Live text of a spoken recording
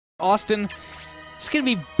Austin. It's going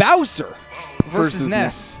to be Bowser versus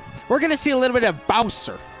Ness. We're going to see a little bit of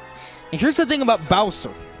Bowser. And here's the thing about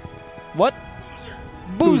Bowser. What?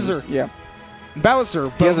 Boozer. Yeah. Bowser,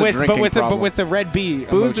 but with the red B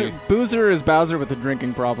emoji. Boozer is Bowser with a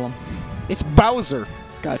drinking problem. It's Bowser.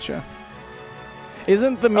 Gotcha.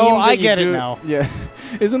 Isn't the meme Oh, that I you get do, it now. Yeah.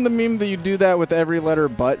 Isn't the meme that you do that with every letter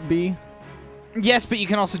but B? Yes, but you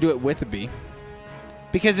can also do it with a B.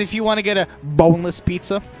 Because if you want to get a boneless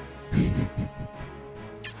pizza.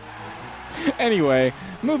 Anyway,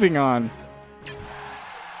 moving on.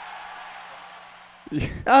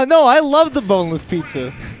 No, I love the boneless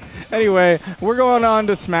pizza. Anyway, we're going on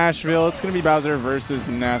to Smashville. It's going to be Bowser versus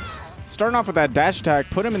Ness. Starting off with that dash attack,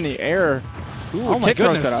 put him in the air. Ooh, oh my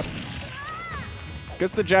goodness. Throw setup.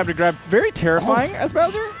 Gets the jab to grab. Very terrifying as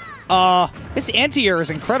Bowser. This anti-air is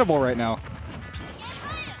incredible right now.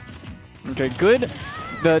 Okay, good.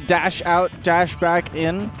 The dash out, dash back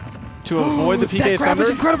in to avoid the PK Thunder. That grab is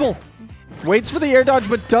incredible. Waits for the air dodge,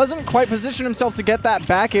 but doesn't quite position himself to get that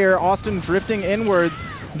back air. Austin drifting inwards.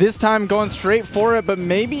 This time going straight for it, but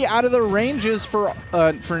maybe out of the ranges for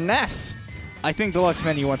Ness. I think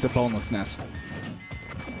DeluxeMenu wants a boneless Ness.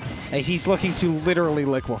 He's looking to literally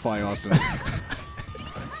liquefy Austin.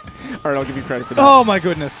 All right, I'll give you credit for that. Oh my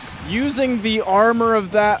goodness. Using the armor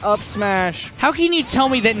of that up smash. How can you tell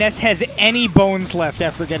me that Ness has any bones left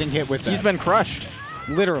after getting hit with that? He's been crushed.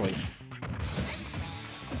 Literally.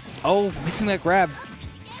 Oh, missing that grab.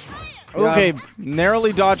 Okay,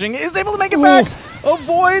 narrowly dodging. Is able to make it back.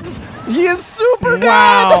 Avoids. He is super dead.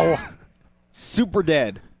 Wow. Super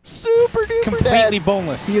dead. Super duper Completely dead.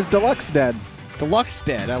 boneless. He is deluxe dead. Deluxe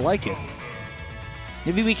dead. I like it.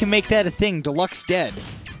 Maybe we can make that a thing. Deluxe dead.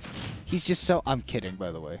 He's just so... I'm kidding,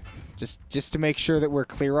 by the way. Just to make sure that we're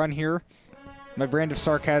clear on here. My brand of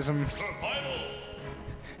sarcasm.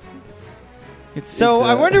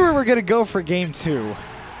 I wonder where we're going to go for game 2.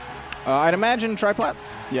 I'd imagine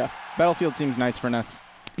triplats. Yeah. Battlefield seems nice for Ness.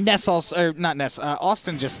 Ness also... Or not Ness.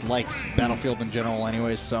 Austin just likes Battlefield in general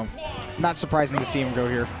anyways, so... Not surprising to see him go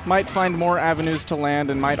here. Might find more avenues to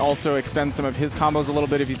land and might also extend some of his combos a little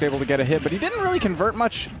bit if he's able to get a hit, but he didn't really convert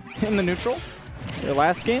much in the neutral their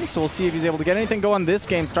last game, so we'll see if he's able to get anything going this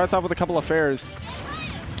game. Starts off with a couple of fairs.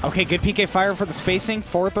 Okay, good PK fire for the spacing.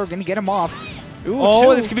 Forward throw, gonna get him off.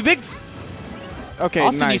 Ooh, this could be big. Okay,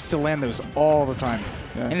 Austin nice. used to land those all the time.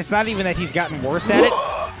 Yeah. And it's not even that he's gotten worse at it.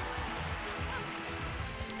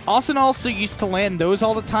 Austin also used to land those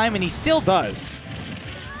all the time, and he still does.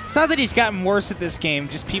 It's not that he's gotten worse at this game,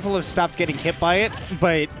 just people have stopped getting hit by it,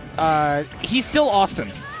 but he's still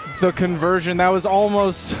Austin. The conversion, that was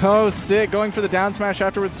almost so sick. Going for the down smash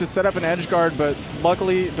afterwards to set up an edge guard, but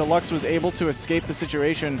luckily Deluxe was able to escape the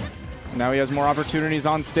situation. Now he has more opportunities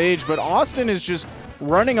on stage, but Austin is just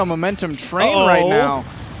running a momentum train right now.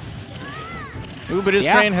 Ooh, but his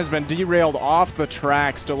train has been derailed off the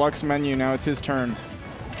tracks. DeluxeMenu, now it's his turn.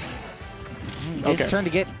 His turn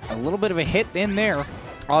to get a little bit of a hit in there.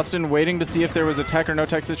 Austin waiting to see if there was a tech or no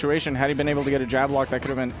tech situation. Had he been able to get a jab lock, that could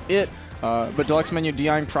have been it. But DeluxeMenu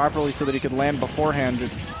DIing properly so that he could land beforehand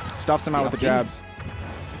just stuffs him out with the jabs.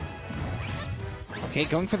 Okay,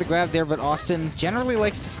 going for the grab there, but Austin generally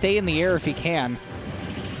likes to stay in the air if he can.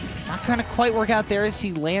 Not going to quite work out there as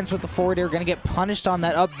he lands with the forward air. Going to get punished on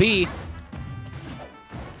that up B.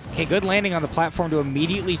 Okay, good landing on the platform to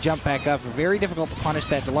immediately jump back up. Very difficult to punish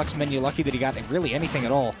that DeluxeMenu. Lucky that he got really anything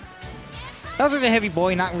at all. Bowser's a heavy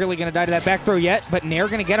boy, not really going to die to that back throw yet, but Nair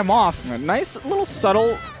going to get him off. A nice little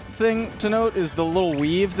subtle thing to note is the little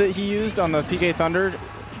weave that he used on the PK Thunder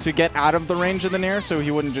to get out of the range of the Nair so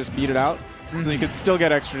he wouldn't just beat it out. So you could still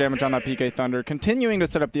get extra damage on that PK Thunder, continuing to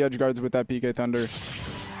set up the edge guards with that PK Thunder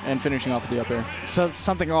and finishing off with the up air. So it's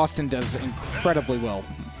something Austin does incredibly well.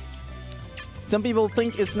 Some people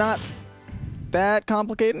think it's not that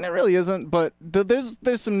complicated, and it really isn't, but there's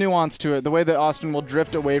some nuance to it. The way that Austin will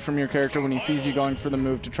drift away from your character when he sees you going for the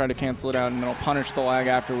move to try to cancel it out, and it'll punish the lag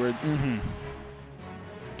afterwards.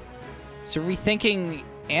 So are we thinking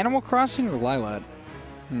Animal Crossing or Lilat?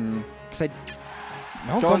 Because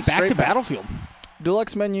going back to Battlefield.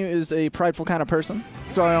 DeluxeMenu is a prideful kind of person,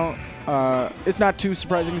 so I don't. It's not too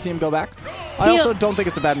surprising to see him go back. I also don't think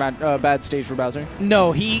it's a bad stage for Bowser.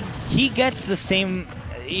 No, he gets the same.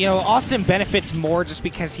 You know, Austin benefits more just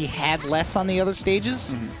because he had less on the other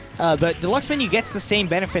stages. But DeluxeMenu gets the same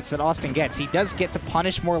benefits that Austin gets. He does get to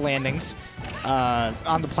punish more landings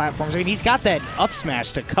on the platforms. I mean, he's got that up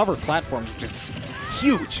smash to cover platforms, which is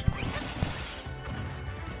huge.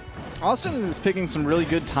 Austin is picking some really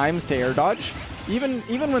good times to air dodge. Even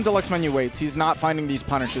when DeluxeMenu waits, he's not finding these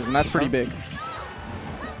punishes, and that's pretty big.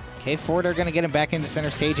 Okay, forward are going to get him back into center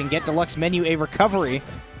stage and get DeluxeMenu a recovery.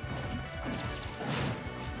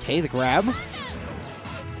 Okay, the grab.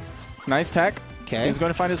 Nice tech. Okay. He's going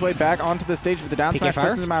to find his way back onto the stage, but the down PK smash fire.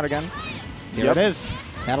 pushes him out again. There it is.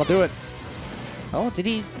 That'll do it. Oh, did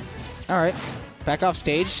he? All right. Back off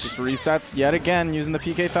stage. Just resets yet again using the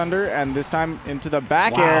PK Thunder, and this time into the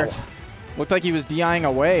back Wow. air. Looked like he was DIing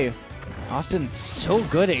away. Austin's so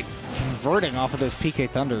good at converting off of those PK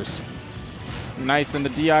Thunders. Nice, and the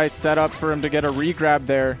DI set up for him to get a re-grab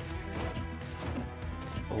there.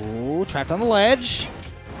 Oh, trapped on the ledge.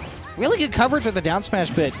 Really good coverage with the down smash,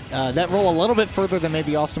 but that roll a little bit further than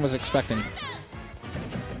maybe Awestin was expecting.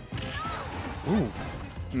 Ooh.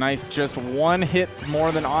 Nice, just one hit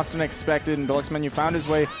more than Awestin expected, and DeluxeMenu found his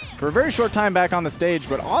way for a very short time back on the stage,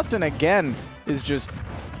 but Awestin, again, is just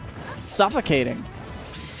suffocating.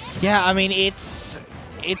 Yeah, I mean, it's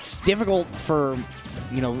difficult for,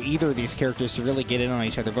 you know, either of these characters to really get in on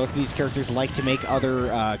each other. Both of these characters like to make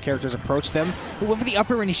other characters approach them. Who went for the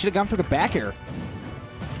upper when he should have gone for the back air.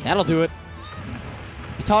 That'll do it.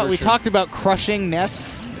 We talked about crushing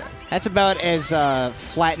Ness. That's about as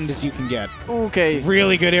flattened as you can get. Okay.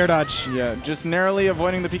 Really good air dodge. Yeah, just narrowly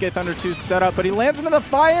avoiding the PK Thunder 2 setup, but he lands into the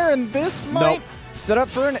fire, and this might set up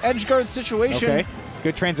for an edge guard situation. Okay,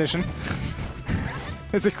 good transition.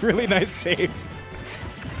 It's a really nice save.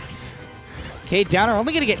 Okay, downer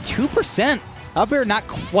only going to get 2%. Up air not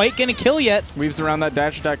quite going to kill yet. Weaves around that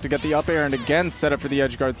dash attack to get the up air, and again set up for the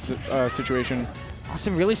edge guard situation.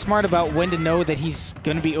 Austin really smart about when to know that he's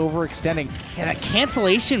going to be overextending. Yeah, that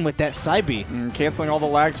cancellation with that side B. Canceling all the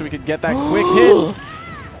lag so we could get that quick hit.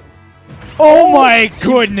 Oh my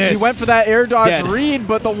goodness! He went for that air dodge Dead. read,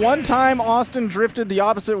 but the one time Awestin drifted the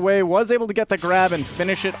opposite way, was able to get the grab and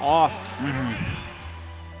finish it off.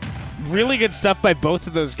 Really good stuff by both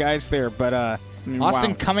of those guys there, but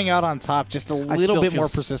Awestin coming out on top, just a little bit more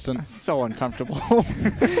persistent. So uncomfortable.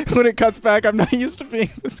 When it cuts back, I'm not used to being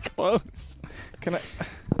this close. Can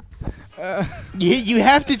I? You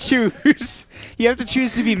have to choose. You have to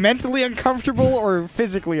choose to be mentally uncomfortable or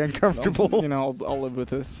physically uncomfortable. You know, I'll live with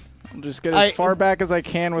this. I'll just get as far back as I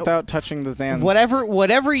can without touching the Zan.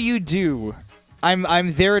 Whatever you do,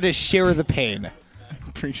 I'm there to share the pain.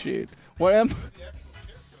 Appreciate. What am?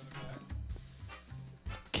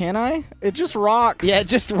 Can I? It just rocks. Yeah, it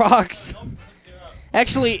just rocks.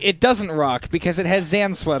 Actually, it doesn't rock because it has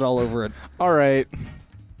Zan sweat all over it. All right.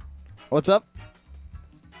 What's up?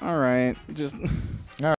 All right. Just.